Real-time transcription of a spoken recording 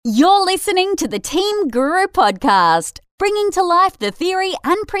You're listening to the Team Guru Podcast, bringing to life the theory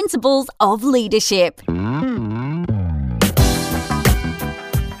and principles of leadership.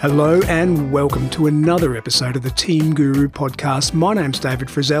 Hello and welcome to another episode of the Team Guru Podcast. My name's David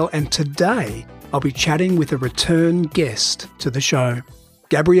Frizzell, and today I'll be chatting with a return guest to the show.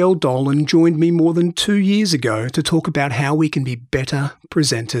 Gabrielle Dolan joined me more than 2 years ago to talk about how we can be better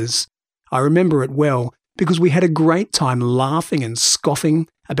presenters. I remember it well because we had a great time laughing and scoffing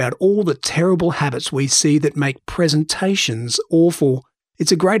about all the terrible habits we see that make presentations awful.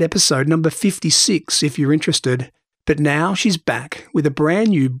 It's a great episode, number 56, if you're interested. But now she's back with a brand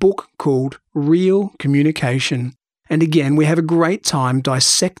new book called Real Communication. And again, we have a great time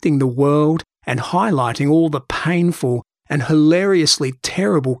dissecting the world and highlighting all the painful and hilariously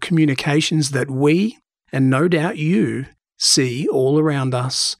terrible communications that we, and no doubt you, see all around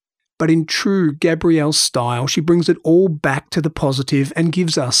us. But in true Gabrielle style, she brings it all back to the positive and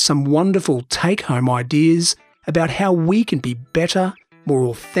gives us some wonderful take-home ideas about how we can be better, more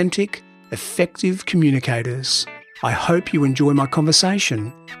authentic, effective communicators. I hope you enjoy my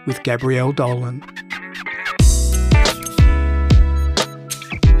conversation with Gabrielle Dolan.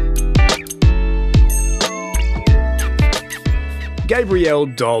 Gabrielle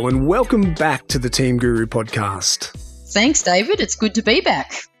Dolan, welcome back to the Team Guru Podcast. Thanks, David. It's good to be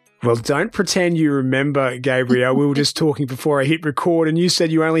back. Well, don't pretend you remember, Gabrielle. We were just talking before I hit record and you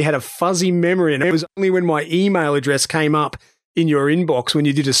said you only had a fuzzy memory, and it was only when my email address came up in your inbox when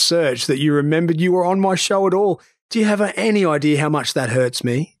you did a search that you remembered you were on my show at all. Do you have any idea how much that hurts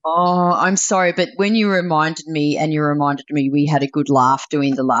me? Oh, I'm sorry, but when you reminded me we had a good laugh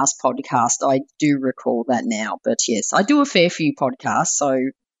doing the last podcast, I do recall that now. But yes, I do a fair few podcasts, so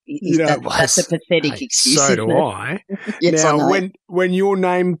that's a pathetic excuse. So do I. Yes, now, I know. when your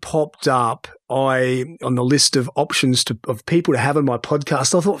name popped up, on the list of options of people to have on my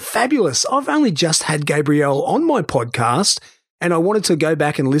podcast, I thought, fabulous. I've only just had Gabrielle on my podcast, and I wanted to go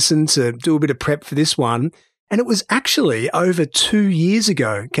back and listen to do a bit of prep for this one. And it was actually over 2 years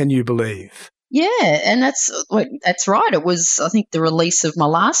ago, can you believe? Yeah, and that's right. It was, I think, the release of my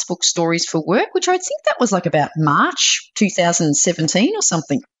last book, Stories for Work, which I think that was like about March 2017 or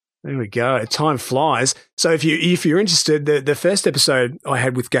something. There we go. Time flies. So if you're interested, the first episode I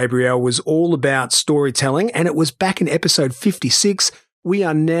had with Gabrielle was all about storytelling, and it was back in episode 56. We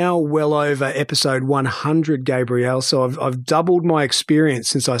are now well over episode 100, Gabrielle. So I've doubled my experience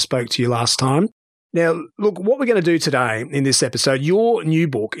since I spoke to you last time. Now, look, what we're going to do today in this episode, your new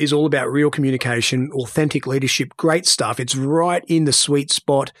book is all about real communication, authentic leadership, great stuff. It's right in the sweet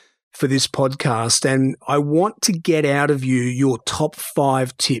spot for this podcast. And I want to get out of you your top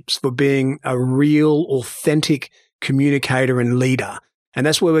 5 tips for being a real, authentic communicator and leader. And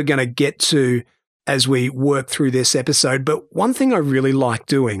that's where we're going to get to as we work through this episode. But one thing I really like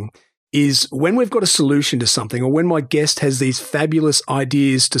doing is when we've got a solution to something, or when my guest has these fabulous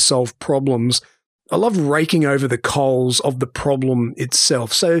ideas to solve problems, I love raking over the coals of the problem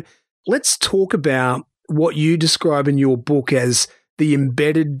itself. So let's talk about what you describe in your book as the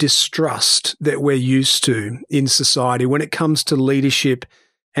embedded distrust that we're used to in society when it comes to leadership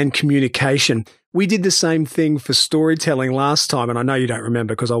and communication. We did the same thing for storytelling last time, and I know you don't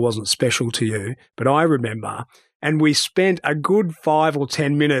remember because I wasn't special to you, but I remember. And we spent a good 5 or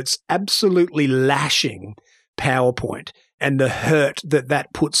 10 minutes absolutely lashing PowerPoint and the hurt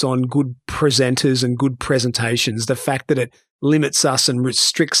that puts on good presenters and good presentations, the fact that it limits us and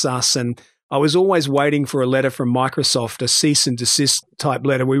restricts us. And I was always waiting for a letter from Microsoft, a cease and desist type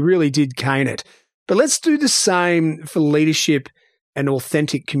letter. We really did cane it. But let's do the same for leadership and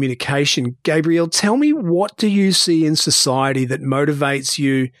authentic communication. Gabrielle, tell me, what do you see in society that motivates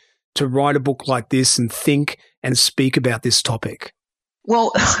you to write a book like this and think and speak about this topic?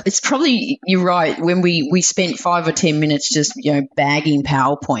 Well, it's probably, you're right, when we spent 5 or 10 minutes just, bagging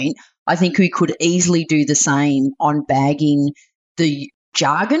PowerPoint, I think we could easily do the same on bagging the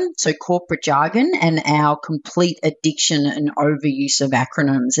jargon, so corporate jargon, and our complete addiction and overuse of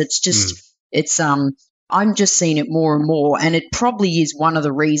acronyms. It's just, I'm just seeing it more and more, and it probably is one of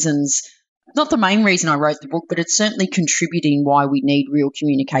the reasons, not the main reason I wrote the book, but it's certainly contributing why we need real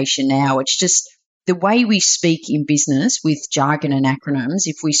communication now. It's just the way we speak in business with jargon and acronyms.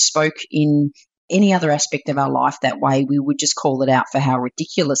 If we spoke in any other aspect of our life that way, we would just call it out for how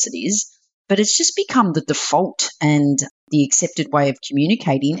ridiculous it is. But it's just become the default and the accepted way of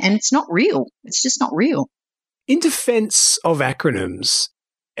communicating, and it's not real. It's just not real. In defense of acronyms,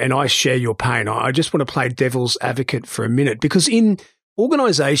 and I share your pain, I just want to play devil's advocate for a minute, because in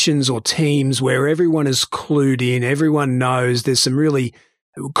organizations or teams where everyone is clued in, everyone knows, there's some really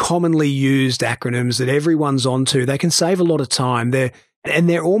commonly used acronyms that everyone's onto, they can save a lot of time. They're And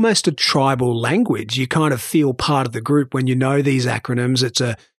they're almost a tribal language. You kind of feel part of the group when you know these acronyms. It's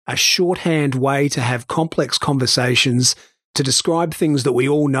a shorthand way to have complex conversations, to describe things that we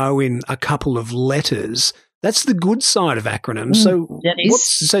all know in a couple of letters. That's the good side of acronyms. So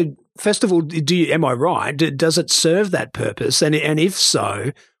first of all, am I right? Does it serve that purpose? And if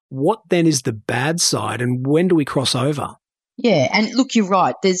so, what then is the bad side, and when do we cross over? Yeah, and look, you're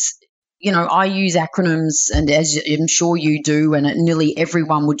right. There's, I use acronyms, and as I'm sure you do, and nearly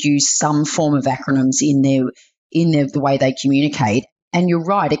everyone would use some form of acronyms in the way they communicate. And you're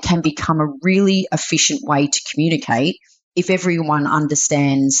right, it can become a really efficient way to communicate if everyone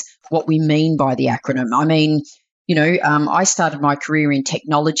understands what we mean by the acronym. I mean, I started my career in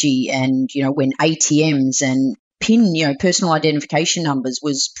technology, and, when ATMs and PIN, personal identification numbers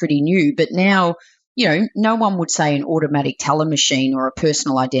was pretty new. But now, no one would say an automatic teller machine or a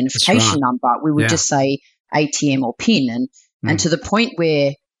personal identification number. We would just say ATM or PIN. And to the point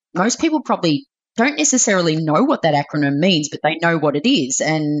where most people probably don't necessarily know what that acronym means, but they know what it is.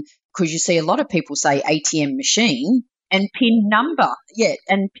 And because you see a lot of people say ATM machine and PIN number,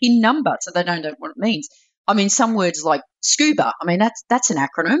 and PIN number, so they don't know what it means. I mean, some words like scuba, I mean, that's an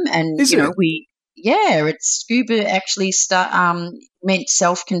acronym, and it's scuba actually meant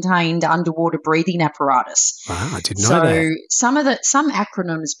self-contained underwater breathing apparatus. Wow, I didn't know that. So some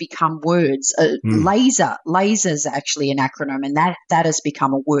acronyms become words. Laser's actually an acronym, and that has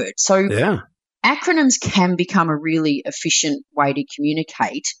become a word. So acronyms can become a really efficient way to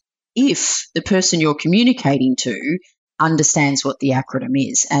communicate if the person you're communicating to understands what the acronym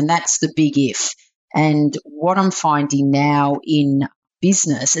is, and that's the big if. And what I'm finding now in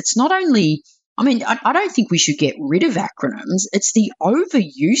business, it's not only, I don't think we should get rid of acronyms. It's the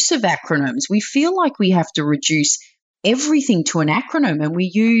overuse of acronyms. We feel like we have to reduce everything to an acronym, and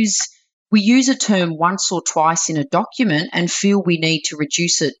we use a term once or twice in a document and feel we need to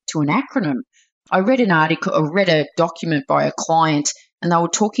reduce it to an acronym. I read a document by a client, and they were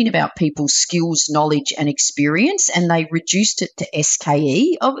talking about people's skills, knowledge, and experience, and they reduced it to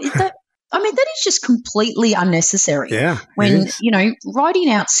SKE. That is just completely unnecessary. Yeah. When, writing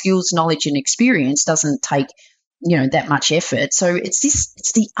out skills, knowledge, and experience doesn't take, that much effort. So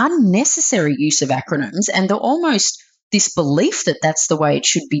it's the unnecessary use of acronyms and almost this belief that that's the way it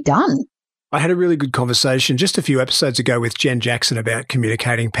should be done. I had a really good conversation just a few episodes ago with Jen Jackson about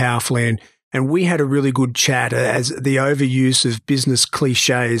communicating powerfully, and we had a really good chat as the overuse of business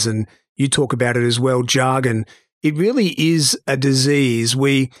cliches, and you talk about it as well, jargon. It really is a disease.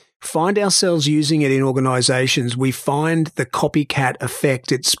 We find ourselves using it in organizations. We find the copycat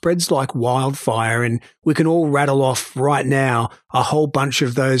effect. It spreads like wildfire, and we can all rattle off right now a whole bunch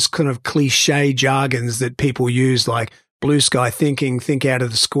of those kind of cliche jargons that people use, like blue sky thinking, think out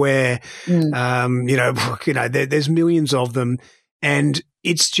of the square. There's millions of them, and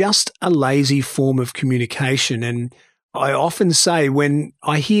it's just a lazy form of communication. And I often say, when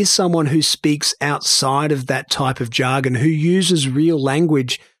I hear someone who speaks outside of that type of jargon, who uses real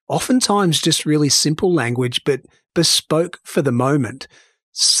language, oftentimes just really simple language, but bespoke for the moment,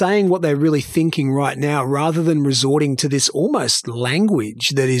 saying what they're really thinking right now, rather than resorting to this almost language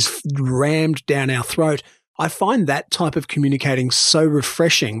that is rammed down our throat, I find that type of communicating so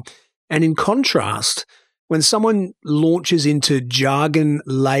refreshing. And in contrast, when someone launches into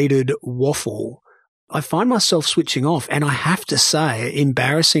jargon-laden waffle, I find myself switching off. And I have to say,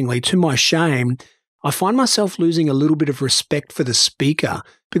 embarrassingly, to my shame, I find myself losing a little bit of respect for the speaker,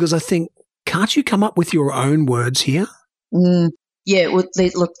 because I think, can't you come up with your own words here? Yeah, well,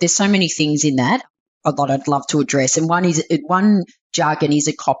 look, there's so many things in that I'd love to address. And one jargon is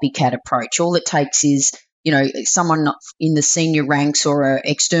a copycat approach. All it takes is, someone in the senior ranks or an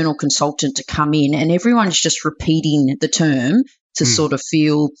external consultant to come in, and everyone's just repeating the term to sort of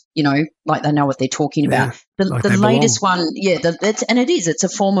feel, like they know what they're talking about. The latest one, it's a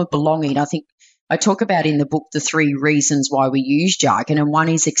form of belonging. I think I talk about in the book the 3 reasons why we use jargon, and one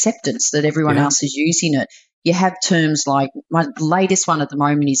is acceptance, that everyone else is using it. You have terms like, my latest one at the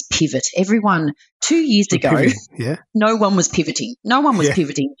moment is pivot. Everyone 2 years ago, no one was pivoting. No one was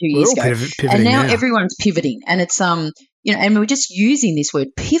pivoting 2 years ago. And now everyone's pivoting. And it's, and we're just using this word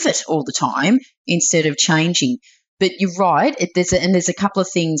pivot all the time instead of changing. But you're right. There's a couple of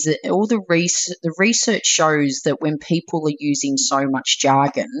things that the research shows that when people are using so much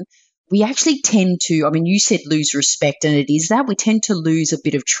jargon, we actually tend to, you said lose respect, and it is that. We tend to lose a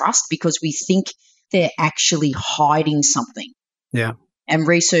bit of trust because we think they're actually hiding something. Yeah. And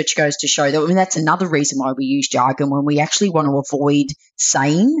research goes to show that, that's another reason why we use jargon, when we actually want to avoid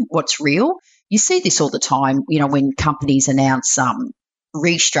saying what's real. You see this all the time, when companies announce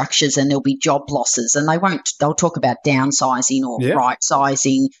restructures and there'll be job losses, and they'll talk about downsizing or right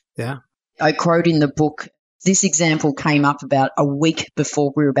sizing. Yeah. I quote in the book, this example came up about a week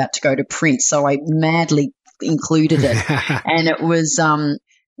before we were about to go to print, so I madly included it. And it was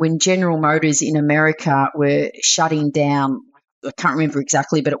when General Motors in America were shutting down, I can't remember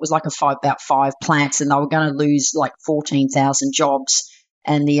exactly, but it was like about 5 plants, and they were going to lose like 14,000 jobs.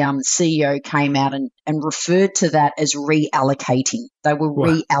 And the CEO came out and referred to that as reallocating. They were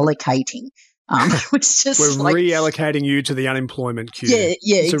reallocating. It was just we're reallocating you to the unemployment queue. Yeah,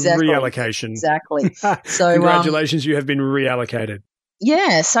 it's exactly. a reallocation. Exactly. So congratulations, you have been reallocated.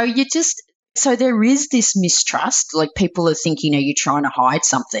 Yeah. So there is this mistrust. Like, people are thinking, are you trying to hide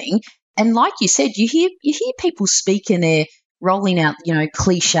something? And like you said, you hear people speak and they're rolling out,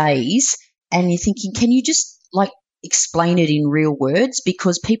 cliches, and you're thinking, can you just explain it in real words?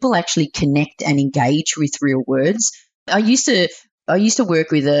 Because people actually connect and engage with real words. I used to work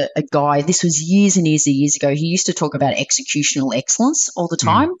with a guy, this was years and years and years ago. He used to talk about executional excellence all the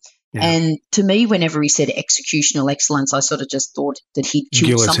time. Yeah. And to me, whenever he said executional excellence, I sort of just thought that he'd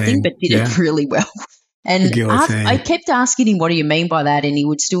killed something, but did it really well. And I kept asking him, what do you mean by that? And he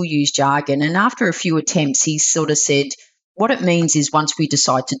would still use jargon. And after a few attempts, he sort of said, what it means is once we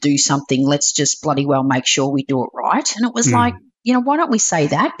decide to do something, let's just bloody well make sure we do it right. And it was like, why don't we say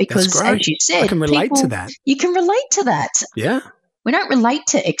that? Because as you said, I can relate to that. You can relate to that. Yeah. We don't relate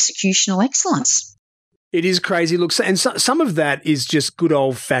to executional excellence. It is crazy. Look, and some of that is just good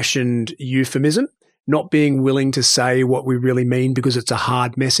old-fashioned euphemism, not being willing to say what we really mean because it's a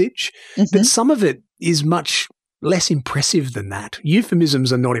hard message. Mm-hmm. But some of it is much less impressive than that.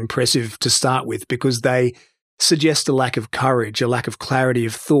 Euphemisms are not impressive to start with because they suggest a lack of courage, a lack of clarity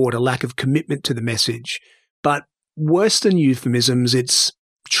of thought, a lack of commitment to the message. But worse than euphemisms, it's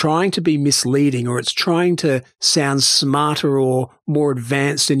trying to be misleading, or it's trying to sound smarter or more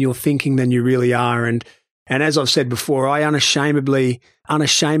advanced in your thinking than you really are. And as I've said before, I unashamedly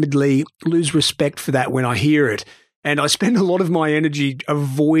lose respect for that when I hear it. And I spend a lot of my energy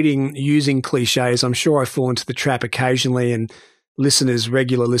avoiding using cliches. I'm sure I fall into the trap occasionally, and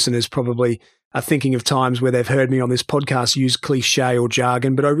regular listeners probably are thinking of times where they've heard me on this podcast use cliche or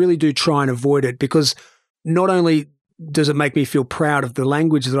jargon, but I really do try and avoid it, because not only does it make me feel proud of the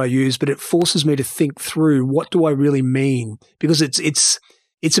language that I use, but it forces me to think through, what do I really mean? Because it's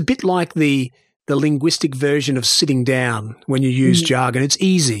a bit like the linguistic version of sitting down when you use jargon. It's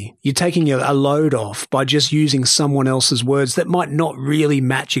easy. You're taking a load off by just using someone else's words that might not really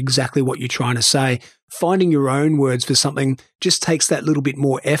match exactly what you're trying to say. Finding your own words for something just takes that little bit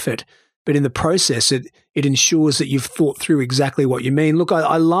more effort. But in the process, it ensures that you've thought through exactly what you mean. Look,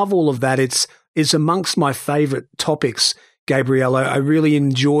 I love all of that. It's amongst my favorite topics, Gabrielle. I really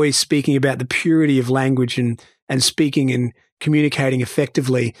enjoy speaking about the purity of language and speaking and communicating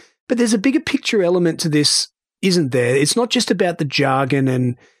effectively. But there's a bigger picture element to this, isn't there? It's not just about the jargon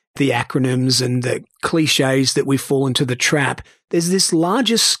and the acronyms and the cliches that we fall into the trap. There's this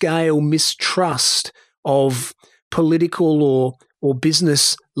larger scale mistrust of political or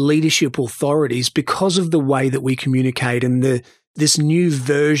business leadership authorities because of the way that we communicate and this new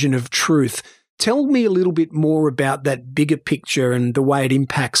version of truth. Tell me a little bit more about that bigger picture and the way it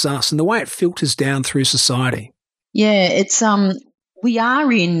impacts us and the way it filters down through society. Yeah, it's we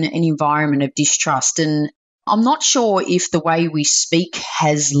are in an environment of distrust, and I'm not sure if the way we speak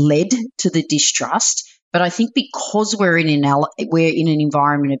has led to the distrust, but I think because we're in an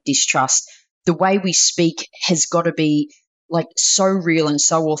environment of distrust, the way we speak has got to be so real and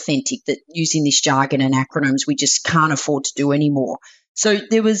so authentic that using this jargon and acronyms we just can't afford to do anymore. So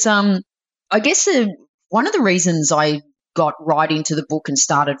there was, I guess, one of the reasons I got right into the book and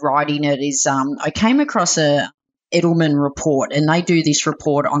started writing it is I came across a Edelman report, and they do this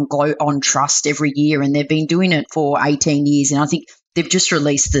report on trust every year, and they've been doing it for 18 years, and I think they've just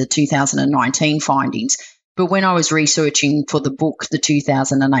released the 2019 findings. But when I was researching for the book, the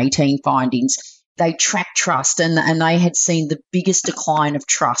 2018 findings, they tracked trust, and they had seen the biggest decline of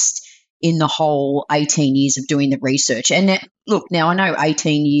trust in the whole 18 years of doing the research. And look, now I know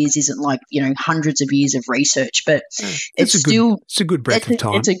 18 years isn't hundreds of years of research, but it's a good breadth of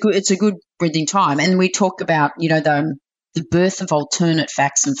time. It's a good breathing time. And we talk about, the birth of alternate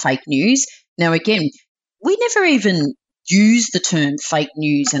facts and fake news. Now, again, we never even used the term fake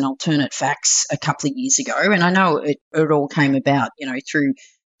news and alternate facts a couple of years ago. And I know it all came about, through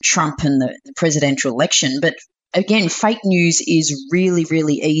Trump and the presidential election. But again, fake news is really,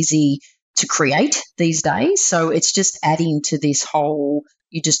 really easy to create these days. So it's just adding to this whole,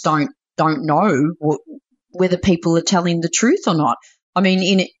 you just don't know whether people are telling the truth or not. I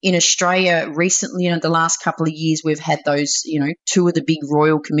mean, in Australia recently, the last couple of years, we've had those, two of the big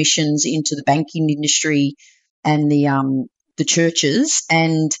royal commissions into the banking industry and the churches,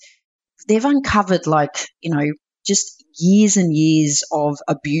 and they've uncovered just years and years of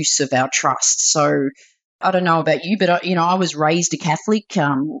abuse of our trust. So I don't know about you, but I was raised a Catholic.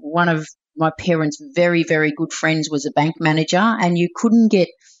 One of my parents' very, very good friends was a bank manager, and you couldn't get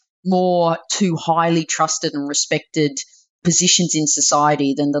more two highly trusted and respected positions in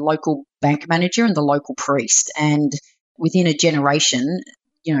society than the local bank manager and the local priest. And within a generation,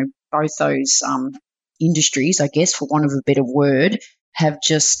 both those industries, I guess, for want of a better word, have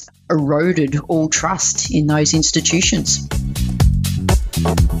just eroded all trust in those institutions.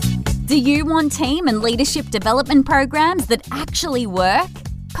 Do you want team and leadership development programs that actually work?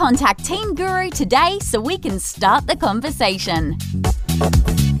 Contact Team Guru today so we can start the conversation.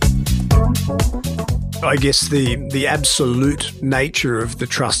 I guess the absolute nature of the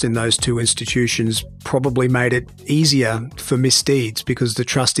trust in those two institutions probably made it easier for misdeeds because the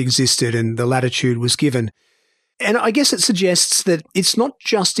trust existed and the latitude was given. And I guess it suggests that it's not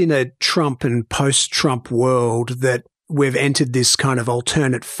just in a Trump and post-Trump world that we've entered this kind of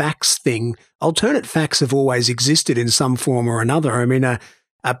alternate facts thing. Alternate facts have always existed in some form or another. I mean,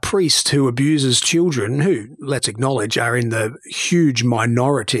 a priest who abuses children, who, let's acknowledge, are in the huge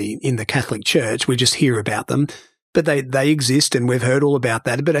minority in the Catholic Church. We just hear about them, but they exist and we've heard all about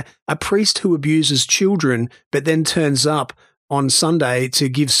that. But a priest who abuses children but then turns up on Sunday to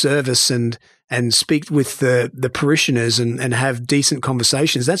give service and speak with the parishioners and have decent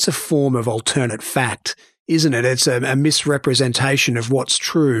conversations, that's a form of alternate fact, isn't it? It's a misrepresentation of what's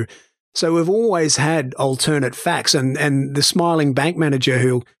true. So we've always had alternate facts, and the smiling bank manager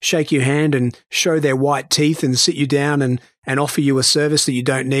who'll shake your hand and show their white teeth and sit you down and offer you a service that you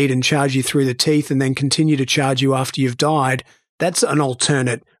don't need and charge you through the teeth and then continue to charge you after you've died, that's an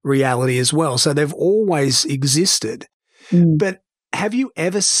alternate reality as well. So they've always existed. But have you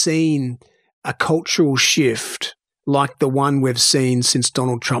ever seen a cultural shift like the one we've seen since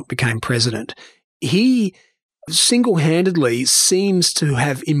Donald Trump became president? He single-handedly seems to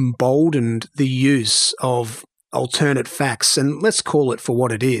have emboldened the use of alternate facts, and let's call it for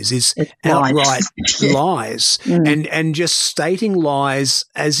what it is outright lies, and just stating lies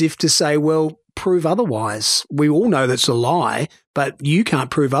as if to say, well, prove otherwise. We all know that's a lie, but you can't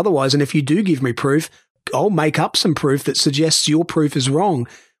prove otherwise, and if you do give me proof, I'll make up some proof that suggests your proof is wrong.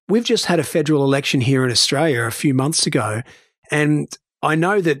 We've just had a federal election here in Australia a few months ago, and I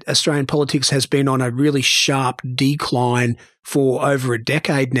know that Australian politics has been on a really sharp decline for over a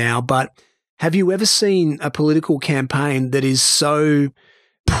decade now, but have you ever seen a political campaign that is so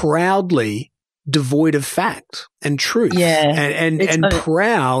proudly devoid of fact and truth, and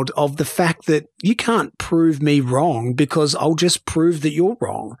proud of the fact that you can't prove me wrong because I'll just prove that you're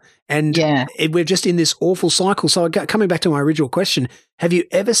wrong? And we're just in this awful cycle. So coming back to my original question, have you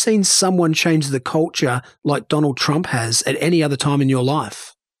ever seen someone change the culture like Donald Trump has at any other time in your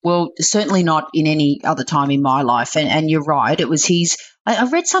life? Well, certainly not in any other time in my life. And you're right. It was I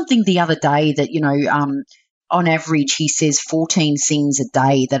read something the other day that, on average, he says 14 things a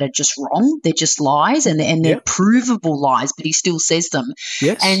day that are just wrong. They're just lies and they're provable lies, but he still says them.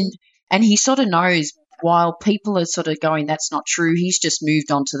 Yes. And he sort of knows while people are sort of going, that's not true, he's just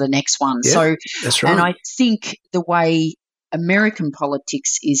moved on to the next one. Yeah, so that's right. And I think the way American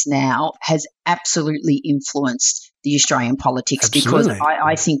politics is now has absolutely influenced the Australian politics. Absolutely. Because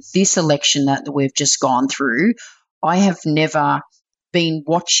I think this election that we've just gone through, I have never been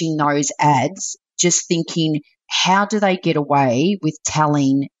watching those ads just thinking, how do they get away with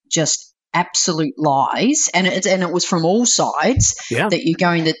telling just absolute lies? And it was from all sides that you're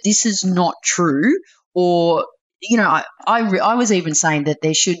going that this is not true. Or, I was even saying that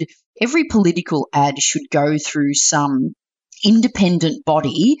every political ad should go through some independent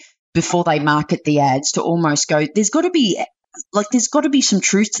body before they market the ads to almost go, there's got to be some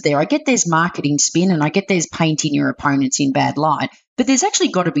truth to there. I get there's marketing spin and I get there's painting your opponents in bad light, but there's actually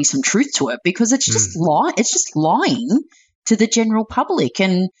got to be some truth to it because it's just it's just lying to the general public.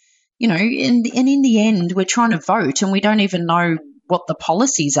 And, and in the end, we're trying to vote and we don't even know what the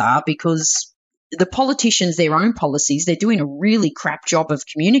policies are because the politicians, their own policies, they're doing a really crap job of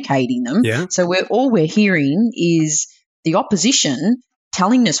communicating them. Yeah. So all we're hearing is the opposition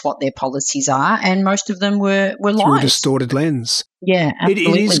telling us what their policies are, and most of them were lies. Through a distorted lens. Yeah,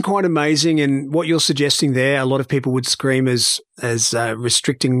 absolutely. It is quite amazing, and what you're suggesting there, a lot of people would scream as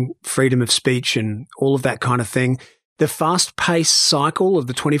restricting freedom of speech and all of that kind of thing. The fast-paced cycle of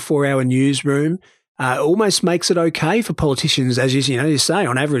the 24-hour newsroom, almost makes it okay for politicians, as you say,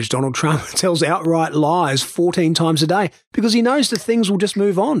 on average, Donald Trump tells outright lies 14 times a day because he knows that things will just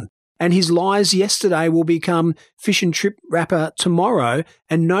move on. And his lies yesterday will become fish and chip wrapper tomorrow,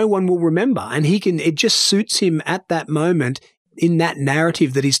 and no one will remember. And it just suits him at that moment in that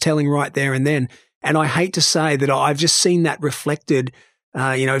narrative that he's telling right there and then. And I hate to say that I've just seen that reflected,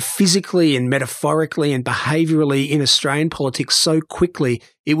 physically and metaphorically and behaviourally in Australian politics so quickly.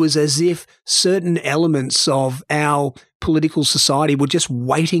 It was as if certain elements of our political society were just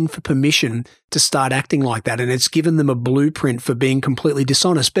waiting for permission to start acting like that. And it's given them a blueprint for being completely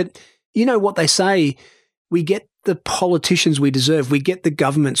dishonest. But you know what they say, we get the politicians we deserve, we get the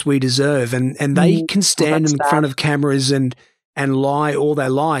governments we deserve, and they can stand in front of cameras and lie all they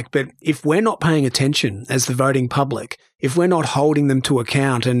like. But if we're not paying attention as the voting public, if we're not holding them to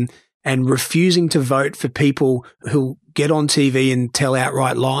account and refusing to vote for people who get on TV and tell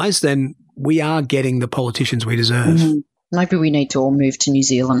outright lies, then we are getting the politicians we deserve. Mm-hmm. Maybe we need to all move to New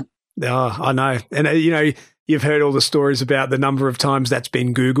Zealand. Oh, I know. And, you've heard all the stories about the number of times that's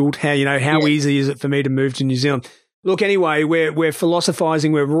been Googled. How easy is it for me to move to New Zealand? Look, anyway, we're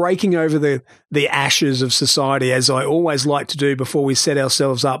philosophizing, we're raking over the ashes of society, as I always like to do before we set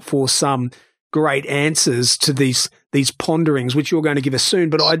ourselves up for some great answers to these ponderings, which you're going to give us soon.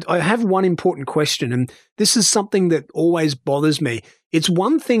 But I have one important question, and this is something that always bothers me. It's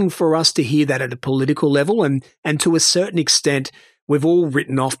one thing for us to hear that at a political level, and to a certain extent, we've all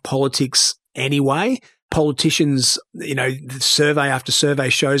written off politics anyway. Politicians, survey after survey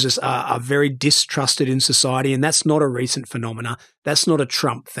shows us are very distrusted in society, and that's not a recent phenomena. That's not a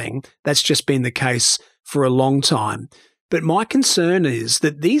Trump thing. That's just been the case for a long time. But my concern is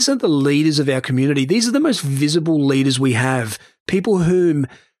that these are the leaders of our community. These are the most visible leaders we have, people whom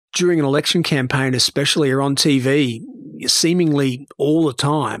during an election campaign especially are on TV seemingly all the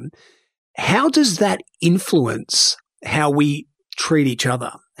time. How does that influence how we treat each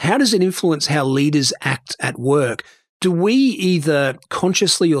other? How does it influence how leaders act at work? Do we either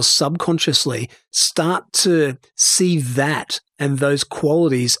consciously or subconsciously start to see that and those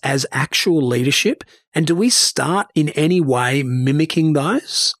qualities as actual leadership? And do we start in any way mimicking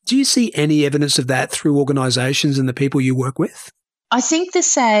those? Do you see any evidence of that through organisations and the people you work with? I think the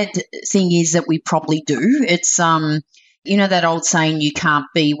sad thing is that we probably do. It's, that old saying, you can't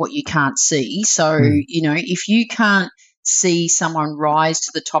be what you can't see. So, if you can't see someone rise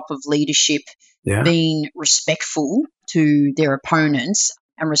to the top of leadership, being respectful to their opponents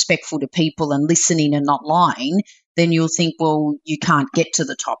and respectful to people and listening and not lying, then you'll think, well, you can't get to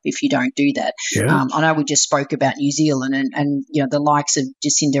the top if you don't do that. Yeah. I know we just spoke about New Zealand and the likes of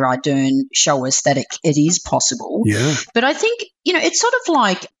Jacinda Ardern show us that it is possible. Yeah. But I think, it's sort of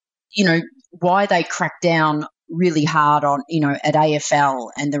like, why they crack down really hard on, at AFL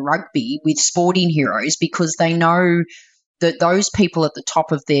and the rugby with sporting heroes, because they know that those people at the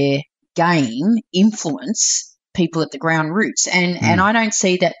top of their game influence people at the ground roots. And I don't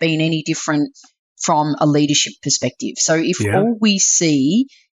see that being any different from a leadership perspective. So if all we see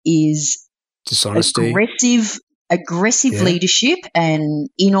is dishonesty, aggressive leadership and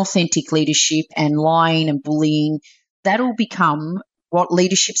inauthentic leadership and lying and bullying, that'll become what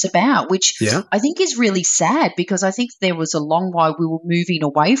leadership's about, which I think is really sad, because I think there was a long while we were moving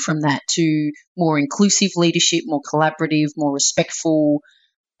away from that to more inclusive leadership, more collaborative, more respectful.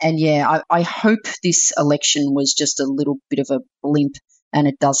 And I hope this election was just a little bit of a blimp and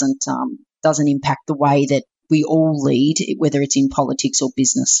it doesn't impact the way that we all lead, whether it's in politics or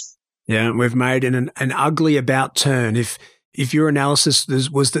business. Yeah, we've made an ugly about turn. If your analysis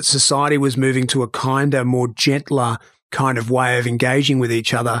was that society was moving to a kinder, more gentler kind of way of engaging with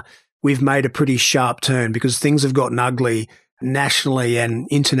each other, we've made a pretty sharp turn, because things have gotten ugly nationally and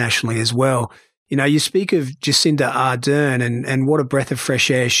internationally as well. You speak of Jacinda Ardern and what a breath of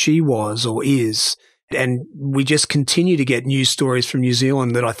fresh air she was or is. And we just continue to get news stories from New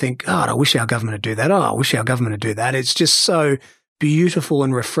Zealand that I think, God, I wish our government would do that. Oh, I wish our government would do that. It's just so beautiful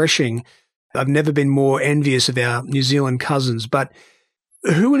and refreshing. I've never been more envious of our New Zealand cousins. But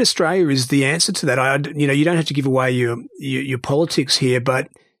who in Australia is the answer to that? You don't have to give away your politics here, but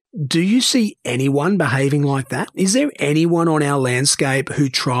do you see anyone behaving like that? Is there anyone on our landscape who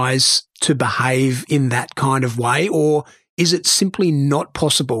tries to behave in that kind of way, or is it simply not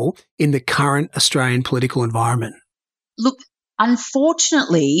possible in the current Australian political environment? Look,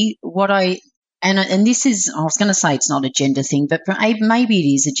 unfortunately, and this is, I was going to say it's not a gender thing, but maybe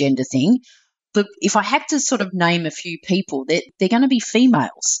it is a gender thing. But if I had to sort of name a few people, they're going to be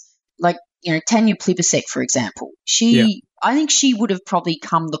females. Like, Tanya Plibersek, for example. I think she would have probably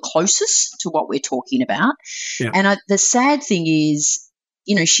come the closest to what we're talking about. Yeah. And the sad thing is,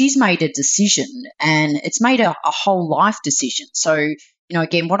 she's made a decision, and it's made a whole life decision. So,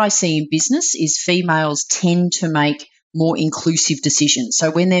 again, what I see in business is females tend to make more inclusive decisions.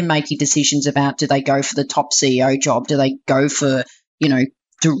 So when they're making decisions about, do they go for the top CEO job? Do they go for,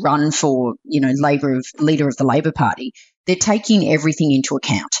 to run for, leader of the Labor Party? They're taking everything into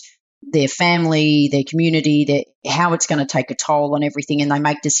account. Their family, their community, how it's going to take a toll on everything, and they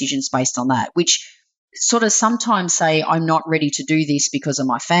make decisions based on that, which sort of sometimes say, I'm not ready to do this because of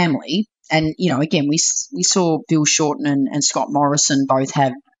my family. And, again, we saw Bill Shorten and Scott Morrison both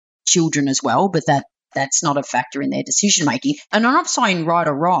have children as well, but that's not a factor in their decision making. And I'm not saying right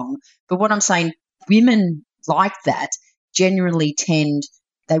or wrong, but what I'm saying, women like that generally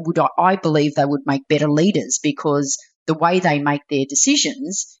I believe they would make better leaders, because the way they make their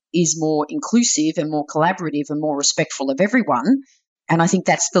decisions is more inclusive and more collaborative and more respectful of everyone. And I think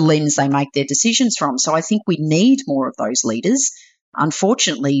that's the lens they make their decisions from. So I think we need more of those leaders.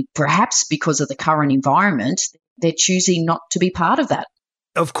 Unfortunately, perhaps because of the current environment, they're choosing not to be part of that.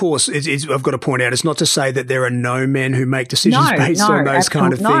 Of course, I've got to point out, it's not to say that there are no men who make decisions based on those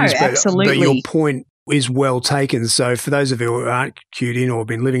kind of things, but your point is well taken. So for those of you who aren't cued in or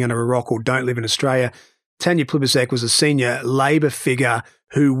been living under a rock or don't live in Australia, Tanya Plibersek was a senior Labor figure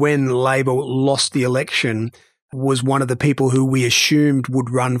who, when Labor lost the election, was one of the people who we assumed would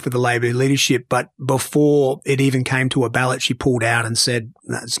run for the Labor leadership. But before it even came to a ballot, she pulled out and said,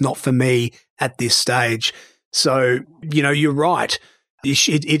 no, it's not for me at this stage. So, you're right.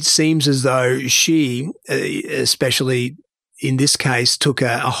 It seems as though she, especially in this case, took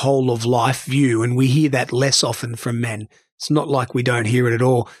a whole of life view, and we hear that less often from men. It's not like we don't hear it at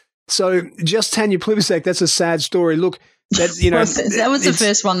all. So just Tanya Plibersek, that's a sad story. Look, that was the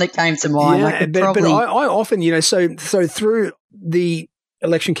first one that came to mind. Yeah, but I often, so through the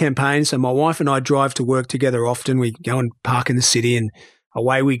election campaign, so my wife and I drive to work together often. We go and park in the city and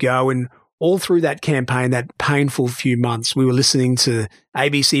away we go. And all through that campaign, that painful few months, we were listening to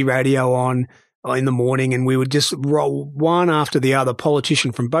ABC radio on in the morning, and we would just roll one after the other,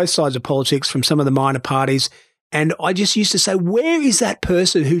 politician from both sides of politics, from some of the minor parties. And I just used to say, where is that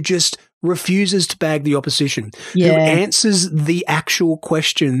person who just refuses to bag the opposition, who answers the actual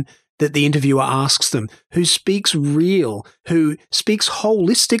question that the interviewer asks them, who speaks real, who speaks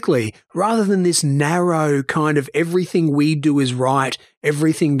holistically, rather than this narrow kind of everything we do is right,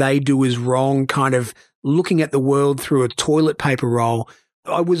 everything they do is wrong, kind of looking at the world through a toilet paper roll.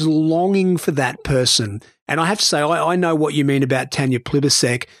 I was longing for that person. And I have to say, I know what you mean about Tanya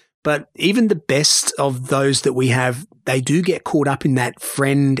Plibersek, but even the best of those that we have, they do get caught up in that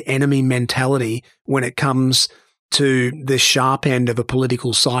friend-enemy mentality when it comes to the sharp end of a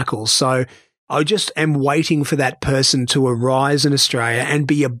political cycle. So I just am waiting for that person to arise in Australia and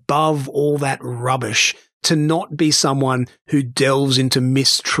be above all that rubbish, to not be someone who delves into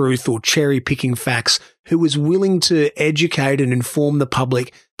mistruth or cherry-picking facts, who is willing to educate and inform the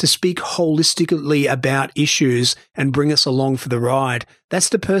public, to speak holistically about issues and bring us along for the ride. That's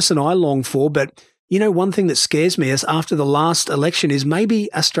the person I long for. But, one thing that scares me is after the last election is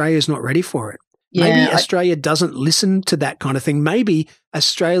maybe Australia's not ready for it. Maybe Australia doesn't listen to that kind of thing. Maybe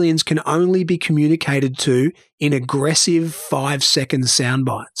Australians can only be communicated to in aggressive 5-second sound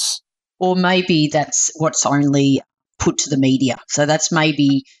bites. Or maybe that's what's only put to the media. So that's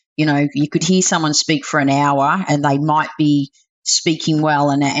maybe, you could hear someone speak for an hour and they might be speaking well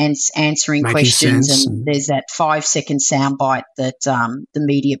and answering making questions, and there's that 5-second soundbite that the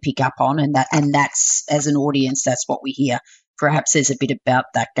media pick up on, and that's, as an audience, that's what we hear. Perhaps there's a bit about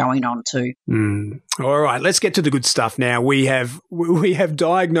that going on too. All right, let's get to the good stuff now. We have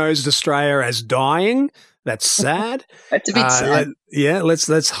diagnosed Australia as dying. That's sad. That's a bit sad.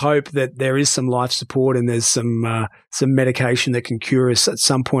 Let's hope that there is some life support and there's some medication that can cure us at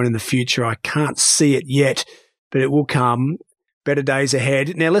some point in the future. I can't see it yet, but it will come. Better days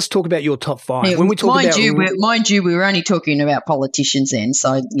ahead. Now let's talk about your top 5. Yeah, when we talk mind you, we were only talking about politicians then,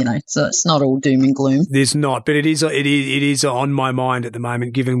 so so it's not all doom and gloom. There's not, but it is on my mind at the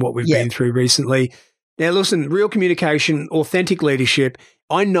moment, given what we've been through recently. Now listen, real communication, authentic leadership.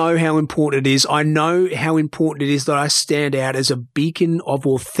 I know how important it is. I know how important it is that I stand out as a beacon of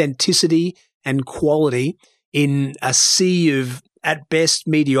authenticity and quality in a sea of, at best,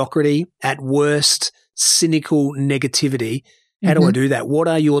 mediocrity, at worst, cynical negativity. How do I do that? What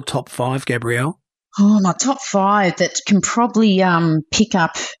are your top 5, Gabrielle? Oh, my top 5 that can probably pick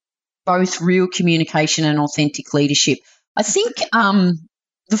up both real communication and authentic leadership. I think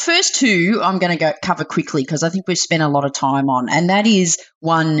the first 2 I'm going to cover quickly because I think we've spent a lot of time on, and that is,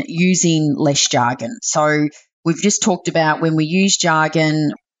 one, using less jargon. So we've just talked about when we use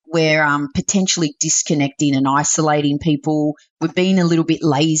jargon, we're potentially disconnecting and isolating people. We're being a little bit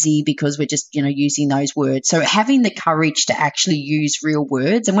lazy because we're just, using those words. So having the courage to actually use real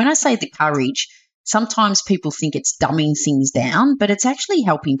words. And when I say the courage, sometimes people think it's dumbing things down, but it's actually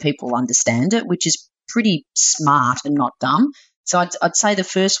helping people understand it, which is pretty smart and not dumb. So I'd say the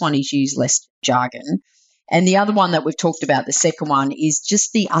first one is use less jargon. And the other one that we've talked about, the second one, is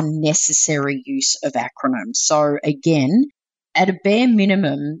just the unnecessary use of acronyms. So again, at a bare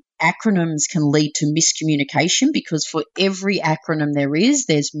minimum, acronyms can lead to miscommunication because for every acronym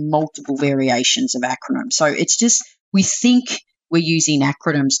there's multiple variations of acronyms. So it's just, we think we're using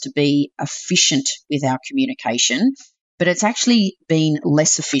acronyms to be efficient with our communication, but it's actually been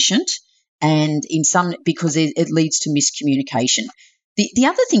less efficient, and because it leads to miscommunication. The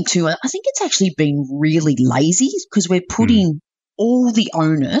other thing too, I think it's actually been really lazy because we're putting all the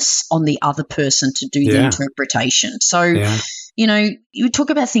onus on the other person to do the interpretation. So, you talk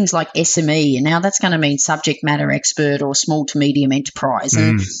about things like SME, and now that's going to mean subject matter expert or small to medium enterprise.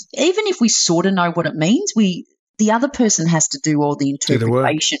 And even if we sort of know what it means, the other person has to do all the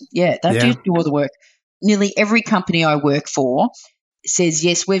interpretation. They have to do all the work. Nearly every company I work for says,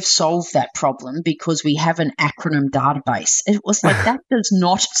 yes, we've solved that problem because we have an acronym database. It was like, that does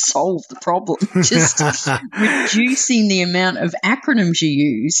not solve the problem. Just reducing the amount of acronyms you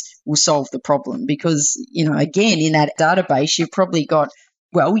use will solve the problem because, again, in that database, you've probably got,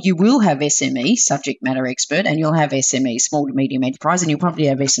 you will have SME, subject matter expert, and you'll have SME, small to medium enterprise, and you'll probably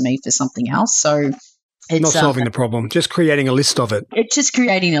have SME for something else. So it's not solving the problem, just creating a list of it. It's just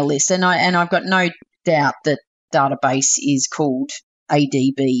creating a list. And I've got no doubt that database is called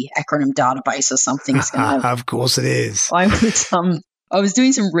ADB, acronym database or something. Of course it is. I was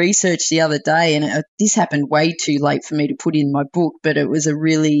doing some research the other day, and this happened way too late for me to put in my book, but it was a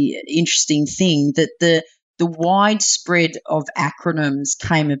really interesting thing that the widespread of acronyms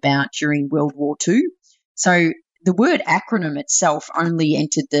came about during World War II. So the word acronym itself only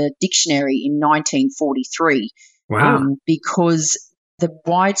entered the dictionary in 1943. Wow. Because the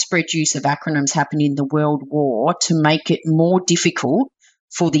widespread use of acronyms happened in the World War to make it more difficult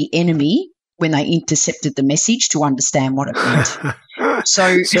for the enemy when they intercepted the message to understand what it meant.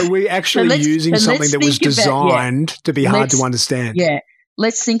 So we're actually using something that was designed to be hard to understand. Yeah.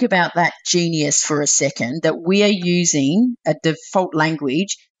 Let's think about that genius for a second, that we are using a default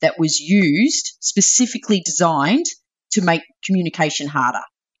language that was used, specifically designed to make communication harder.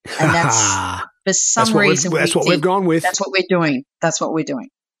 And that's for some reason. That's what we've gone with. That's what we're doing.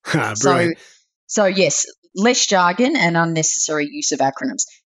 Brilliant. So yes, less jargon and unnecessary use of acronyms.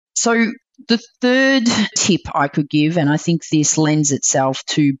 So the third tip I could give, and I think this lends itself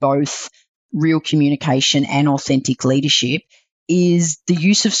to both real communication and authentic leadership, is the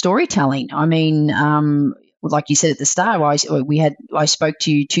use of storytelling. I mean, like you said at the start, I spoke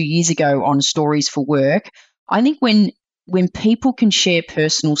to you 2 years ago on Stories for Work. I think when people can share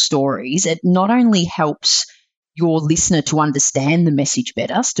personal stories, it not only helps your listener to understand the message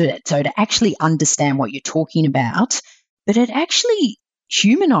better, so to actually understand what you're talking about, but it actually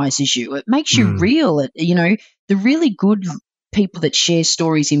humanizes you. It makes you real. The really good people that share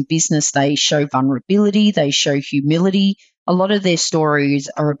stories in business, they show vulnerability, they show humility. A lot of their stories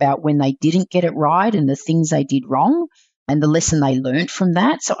are about when they didn't get it right and the things they did wrong and the lesson they learned from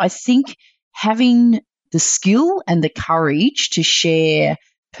that. So I think having the skill and the courage to share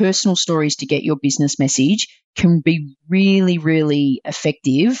personal stories to get your business message can be really, really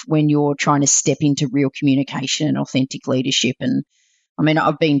effective when you're trying to step into real communication and authentic leadership. And I mean,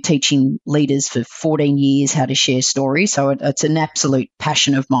 I've been teaching leaders for 14 years how to share stories, so it's an absolute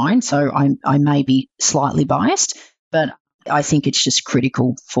passion of mine. So I may be slightly biased, but I think it's just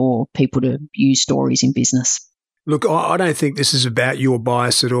critical for people to use stories in business. Look, I don't think this is about your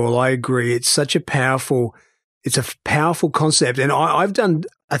bias at all. I agree. It's a powerful concept. And I've done,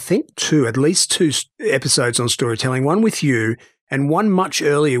 I think, at least two episodes on storytelling, one with you and one much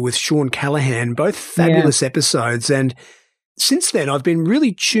earlier with Sean Callahan, both fabulous episodes. And since then, I've been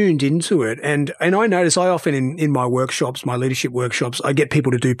really tuned into it. And I notice I often in my workshops, my leadership workshops, I get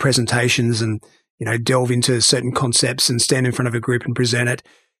people to do presentations and, delve into certain concepts and stand in front of a group and present it.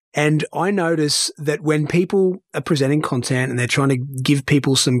 And I notice that when people are presenting content and they're trying to give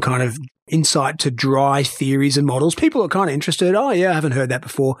people some kind of insight to dry theories and models, people are kind of interested. Oh, yeah, I haven't heard that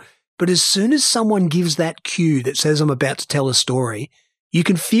before. But as soon as someone gives that cue that says I'm about to tell a story, you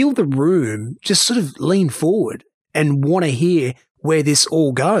can feel the room just sort of lean forward and want to hear where this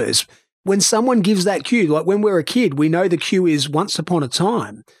all goes. When someone gives that cue, like when we're a kid, we know the cue is once upon a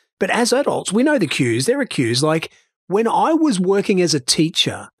time. But as adults, we know the cues. There are cues like when I was working as a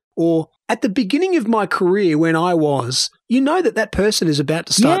teacher or at the beginning of my career when I was, you know that person is about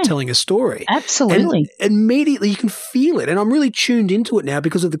to start telling a story. Absolutely. And immediately you can feel it. And I'm really tuned into it now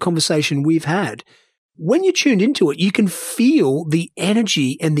because of the conversation we've had. When you're tuned into it, you can feel the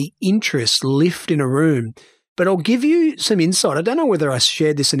energy and the interest lift in a room. But I'll give you some insight. I don't know whether I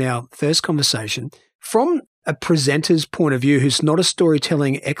shared this in our first conversation. From a presenter's point of view who's not a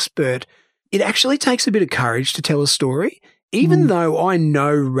storytelling expert, it actually takes a bit of courage to tell a story. Even though I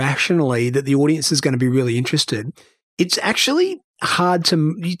know rationally that the audience is going to be really interested, it's actually hard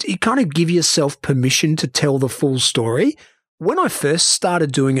to you kind of give yourself permission to tell the full story. When I first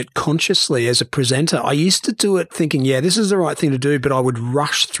started doing it consciously as a presenter, I used to do it thinking, yeah, this is the right thing to do, but I would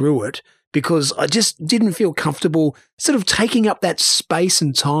rush through it because I just didn't feel comfortable sort of taking up that space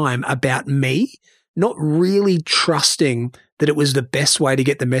and time about me, not really trusting that it was the best way to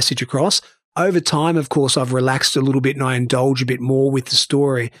get the message across. Over time, of course, I've relaxed a little bit and I indulge a bit more with the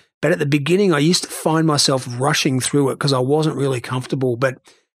story. But at the beginning, I used to find myself rushing through it because I wasn't really comfortable. But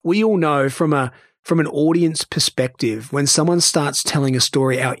we all know from an audience perspective, when someone starts telling a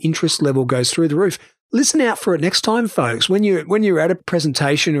story, our interest level goes through the roof. Listen out for it next time, folks. When you're at a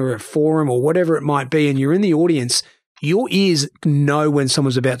presentation or a forum or whatever it might be and you're in the audience, your ears know when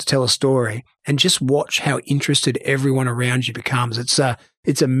someone's about to tell a story, and just watch how interested everyone around you becomes. It's a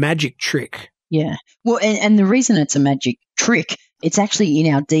magic trick. Yeah. Well, and the reason it's a magic trick, it's actually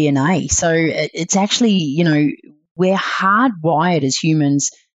in our DNA. So it's actually, we're hardwired as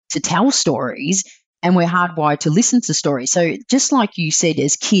humans to tell stories, and we're hardwired to listen to stories. So just like you said,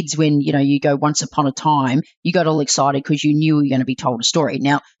 as kids, when, you go once upon a time, you got all excited because you knew you were going to be told a story.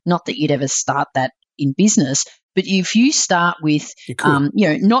 Now, not that you'd ever start that in business, but if you start with,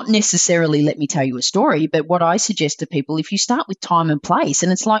 not necessarily let me tell you a story, but what I suggest to people, if you start with time and place,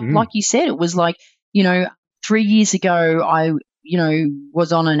 and it's like you said, it was like, 3 years ago, I,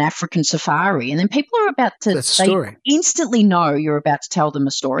 was on an African safari, and then people are about to, they instantly know you're about to tell them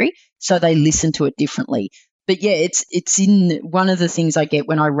a story, so they listen to it differently. But yeah, it's in one of the things I get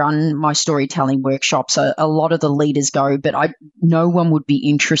when I run my storytelling workshops. A lot of the leaders go, but no one would be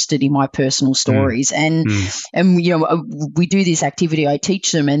interested in my personal stories. And we do this activity. I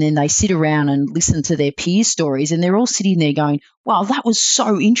teach them, and then they sit around and listen to their peers' stories, and they're all sitting there going, "Wow, that was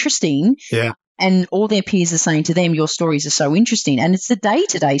so interesting." Yeah. And all their peers are saying to them, "Your stories are so interesting." And it's the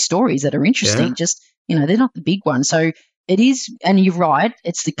day-to-day stories that are interesting. Yeah. Just they're not the big ones. So. It is, and you're right,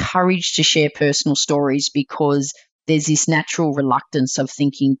 it's the courage to share personal stories, because there's this natural reluctance of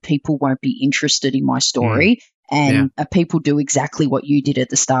thinking people won't be interested in my story. And people do exactly what you did at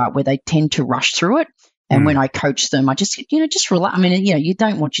the start, where they tend to rush through it. And when I coach them, I just, just relax. I mean, you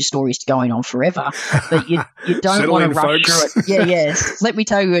don't want your stories to go on forever, but you don't want to rush through it. Yeah. Let me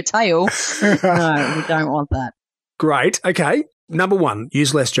tell you a tale. No, we don't want that. Great. Okay. Number 1,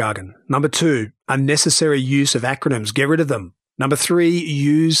 use less jargon. Number 2, unnecessary use of acronyms. Get rid of them. Number 3,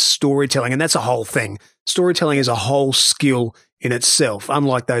 use storytelling. And that's a whole thing. Storytelling is a whole skill in itself,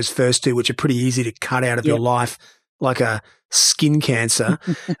 unlike those first 2, which are pretty easy to cut out of your life like a skin cancer.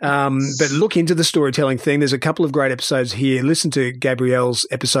 But look into the storytelling thing. There's a couple of great episodes here. Listen to Gabrielle's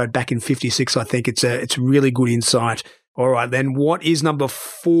episode back in 56. I think it's really good insight. All right, then what is number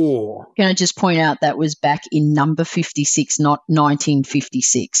 4? Can I just point out that was back in number 56, not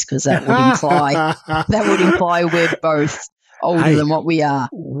 1956, because that would imply we're both older than what we are.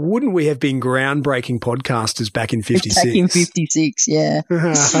 Wouldn't we have been groundbreaking podcasters back in 56? Back in 56, yeah.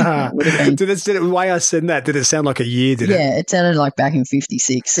 Would have been. Did the way I said that, did it sound like a year, did it? Yeah, it sounded like back in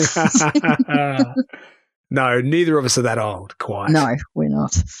 56. No, neither of us are that old, quite. No, we're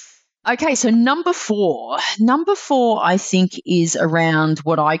not. Okay, so number 4. Number 4, I think, is around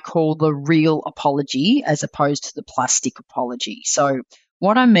what I call the real apology as opposed to the plastic apology. So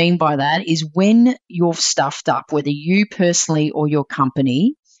what I mean by that is when you're stuffed up, whether you personally or your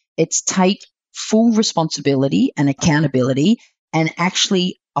company, it's take full responsibility and accountability and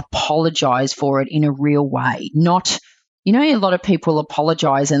actually apologize for it in a real way, not a lot of people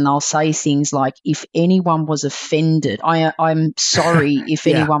apologize and they'll say things like, if anyone was offended, I'm sorry if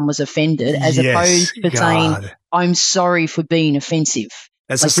anyone was offended, as opposed to saying, I'm sorry for being offensive.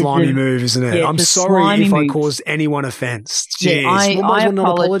 That's a slimy move, isn't it? I'm sorry if I caused anyone offense. Jeez, I might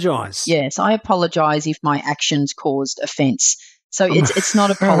not apologize. Yes, I apologize if my actions caused offense. So it's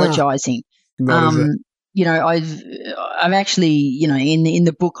not apologizing. I've actually, in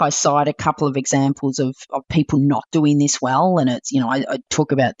the book I cite a couple of examples of people not doing this well, and it's, I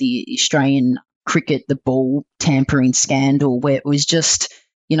talk about the Australian cricket, the ball tampering scandal, where it was just,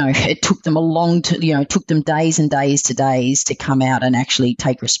 it took them took them days and days to come out and actually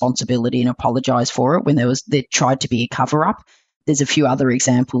take responsibility and apologise for it when there tried to be a cover up. there's a few other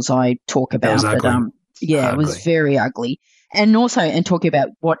examples I talk about. That was ugly. It was very ugly. And also, talking about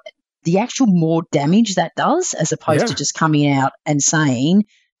what the actual more damage that does, as opposed to just coming out and saying,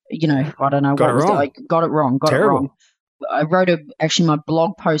 I don't know, I got it wrong. I wrote actually my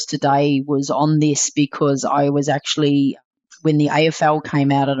blog post today was on this because I was actually, when the AFL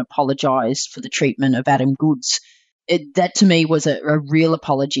came out and apologised for the treatment of Adam Goodes, that to me was a real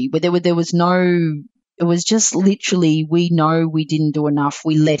apology. Where there was no, it was just literally, we know we didn't do enough.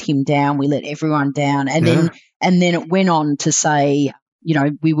 We let him down. We let everyone down. And then it went on to say,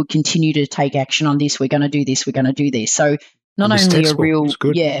 we would continue to take action on this. We're going to do this. We're going to do this. So not only textbook. A real,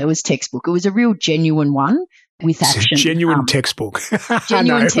 it was textbook. It was a real genuine one with action. Genuine textbook.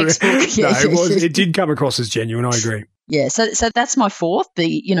 Genuine textbook. Yeah. No, it did come across as genuine. I agree. Yeah. So that's my fourth.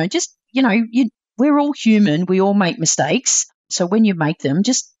 We're all human. We all make mistakes. So when you make them,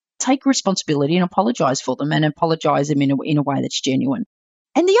 just take responsibility and apologise for them, and apologise them in a way that's genuine.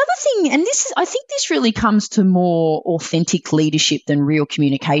 And the other thing, and I think this really comes to more authentic leadership than real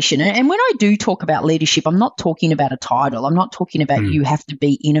communication. And when I do talk about leadership, I'm not talking about a title. I'm not talking about you have to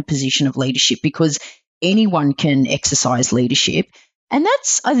be in a position of leadership, because anyone can exercise leadership. And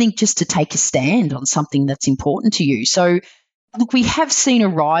that's, I think, just to take a stand on something that's important to you. So, look, we have seen a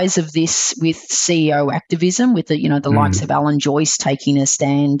rise of this with CEO activism, with the likes of Alan Joyce taking a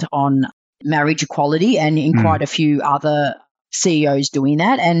stand on marriage equality, and in quite a few other CEOs doing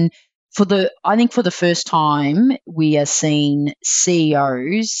that. And I think for the first time, we are seeing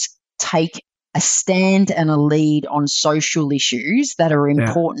CEOs take a stand and a lead on social issues that are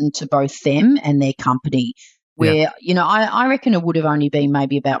important to both them and their company. Where, I reckon it would have only been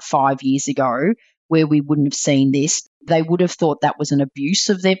maybe about 5 years ago where we wouldn't have seen this. They would have thought that was an abuse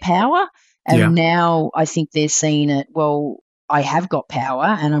of their power. And now I think they're seeing it, well, I have got power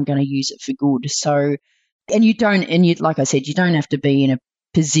and I'm going to use it for good. So, like I said, you don't have to be in a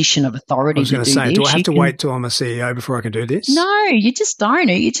position of authority. I was going to say, do I have to wait till I'm a CEO before I can do this? No, you just don't.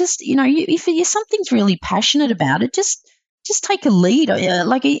 You just, if something's really passionate about it, just take a lead.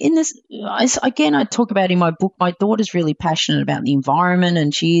 Like in this, again, I talk about in my book, my daughter's really passionate about the environment,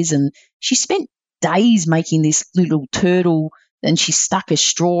 and she spent days making this little turtle, and she stuck a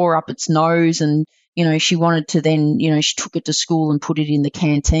straw up its nose, and she wanted to then, she took it to school and put it in the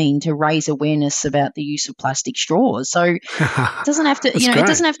canteen to raise awareness about the use of plastic straws. So it doesn't have to, it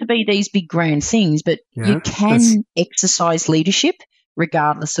doesn't have to be these big grand things, but you can exercise leadership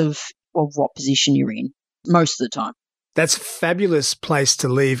regardless of what position you're in most of the time. That's a fabulous place to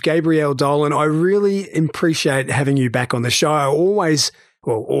leave. Gabrielle Dolan, I really appreciate having you back on the show. I say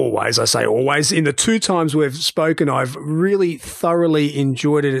always. In the 2 times we've spoken, I've really thoroughly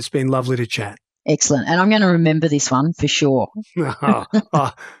enjoyed it. It's been lovely to chat. Excellent. And I'm going to remember this one for sure.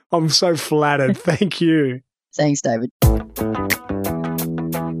 I'm so flattered. Thank you. Thanks, David.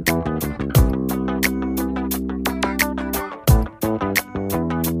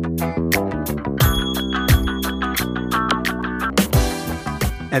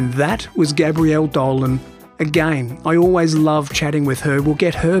 And that was Gabrielle Dolan. Again, I always love chatting with her. We'll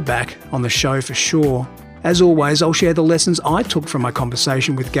get her back on the show for sure. As always, I'll share the lessons I took from my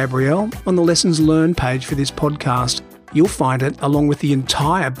conversation with Gabrielle on the Lessons Learned page for this podcast. You'll find it along with the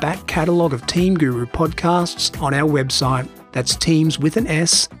entire back catalogue of Team Guru podcasts on our website. That's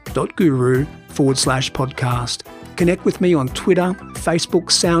teamswithans.guru/podcast. Connect with me on Twitter, Facebook,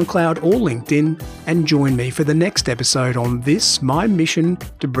 SoundCloud, or LinkedIn, and join me for the next episode on this, my mission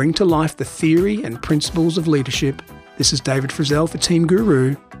to bring to life the theory and principles of leadership. This is David Frizzell for Team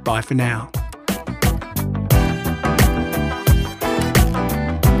Guru. Bye for now.